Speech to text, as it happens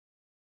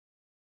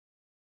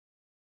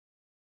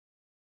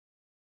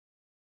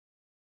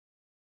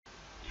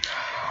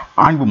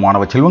அன்பு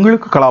மாணவ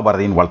செல்வங்களுக்கு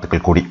கலாபாரதியின்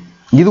வாழ்த்துக்கள் கூடி.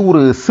 இது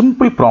ஒரு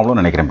சிம்பிள் ப்ராப்ளம்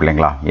நினைக்கிறேன்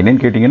பிள்ளைங்களா.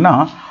 என்னன்னு கேட்டிங்கன்னா,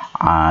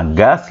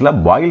 கேஸில்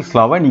பாயில்ஸ்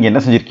லாவை நீங்கள்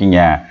என்ன செஞ்சுருக்கீங்க,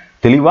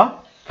 தெளிவாக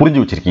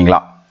புரிஞ்சு வச்சுருக்கீங்களா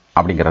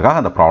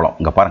அப்படிங்கிறதுக்காக அந்த ப்ராப்ளம்.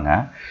 இங்கே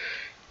பாருங்கள்,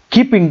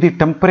 கீப்பிங் தி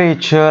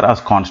temperature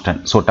as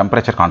constant. So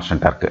temperature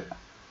கான்ஸ்டண்ட்டாக இருக்குது.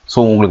 ஸோ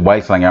உங்களுக்கு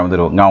பாயில்ஸ் ஞாபகம்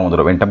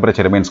வந்துடும். when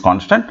temperature remains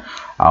constant,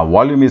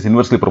 volume is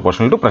inversely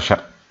proportional to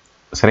pressure.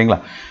 சரிங்களா?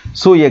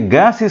 So a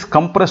gas is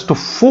compressed to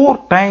 4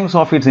 times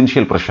of its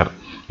initial pressure.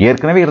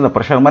 ஏற்கனவே இருந்த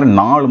ப்ரெஷர் மாதிரி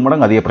 4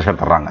 மடங்கு அதிக ப்ரெஷர்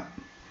தர்றாங்க.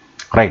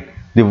 Right.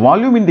 The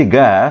volume in the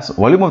case,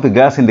 volume of the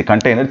case in the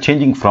container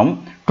changing from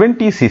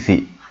 20 cc,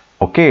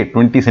 okay,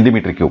 20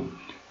 centimetre cube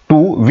to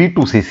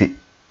V2 cc.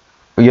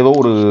 ஏதோ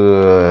ஒரு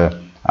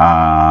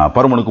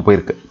பருமனுக்கு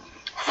போயிருக்கு.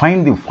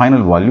 Find the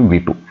final volume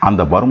V2.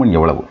 அந்த பருமன்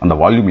எவ்வளவு, அந்த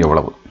வால்யூம்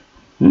எவ்வளவு?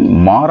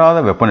 மாறாத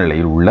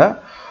வெப்பநிலையில் உள்ள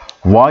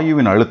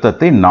வாயுவின்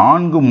அழுத்தத்தை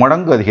 4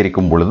 மடங்கு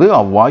அதிகரிக்கும் பொழுது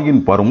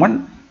அவ்வாயுவின் பருமன்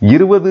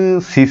 20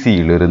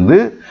 cc-யிலிருந்து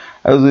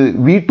அது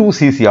V2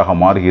 cc ஆக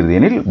மாறுகிறது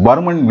எனில்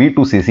பருமன்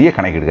V2 cc-யை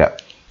கணக்கிடுக.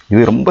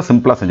 இது ரொம்ப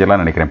சிம்பிளாக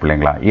செஞ்சிடலாம்னு நினைக்கிறேன்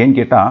பிள்ளைங்களா. ஏன்னு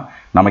கேட்டால்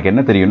நமக்கு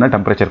என்ன தெரியும்னா,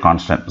 temperature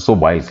constant. So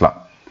பாயில்ஸ்லாம்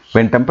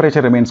when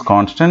temperature remains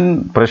constant,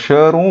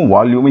 ப்ரெஷரும்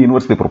வால்யூமும்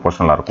inversely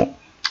ப்ரொபோர்ஷனலாக இருக்கும்.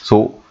 ஸோ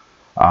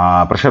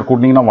ப்ரெஷர்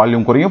கூட்டினீங்கன்னா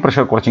வால்யூம் குறையும்,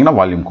 ப்ரெஷர் குறைச்சிங்கன்னா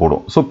வால்யூம்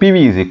கூடும். So PV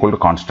is equal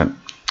to constant.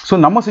 So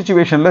நம்ம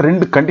சிச்சுவேஷனில்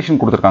 2 கண்டிஷன்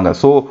கொடுத்துருக்காங்க.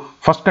 ஸோ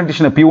ஃபஸ்ட்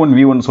கண்டிஷனை P1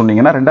 V1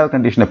 சொன்னீங்கன்னா, ரெண்டாவது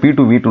கண்டிஷனை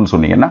P2 V2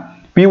 சொன்னீங்கன்னா,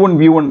 P1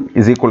 V1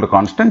 is equal to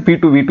constant,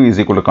 P2 V2 is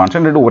equal to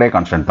constant, ரெண்டு ஒரே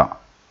கான்ஸ்டன்ட் தான்.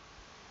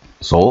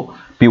 So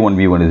P1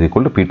 V1 is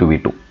equal to P2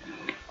 V2.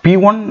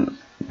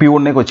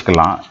 P1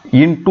 வச்சுக்கலாம்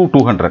into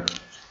 200,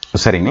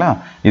 சரிங்களா,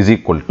 is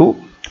equal to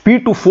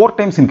P2 4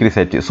 times increase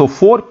ஆச்சு. So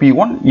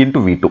 4P1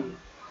 into V2.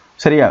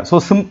 சரியா? So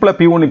சிம்பிளாக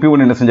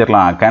P1 என்ன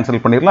செஞ்சிடலாம்,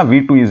 கேன்சல் பண்ணிடலாம்.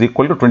 V2 is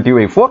equal to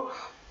 20/4,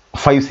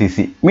 5 cc,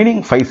 meaning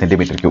 5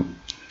 centimetre cube.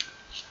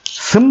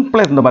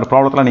 சிம்பிளாக இந்த மாதிரி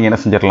ப்ராப்ளத்தில் நீங்கள் என்ன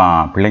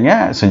செஞ்சிடலாம் பிள்ளைங்க,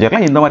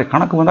 செஞ்சிடலாம். இந்த மாதிரி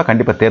கணக்கு வந்தால்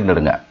கண்டிப்பாக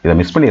தேர்ந்தெடுங்க, இதை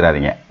மிஸ்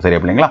பண்ணிடாதீங்க. சரியா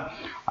பிள்ளைங்களா?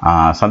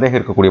 சந்தேகம்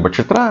இருக்கக்கூடிய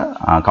பட்சத்தில்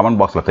கமெண்ட்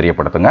பாக்ஸில்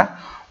தெரியப்படுத்துங்க.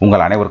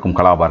 உங்கள் அனைவருக்கும்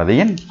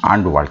கலாபாரதியின்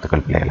அன்பு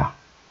வாழ்த்துக்கள் பிள்ளைகளா.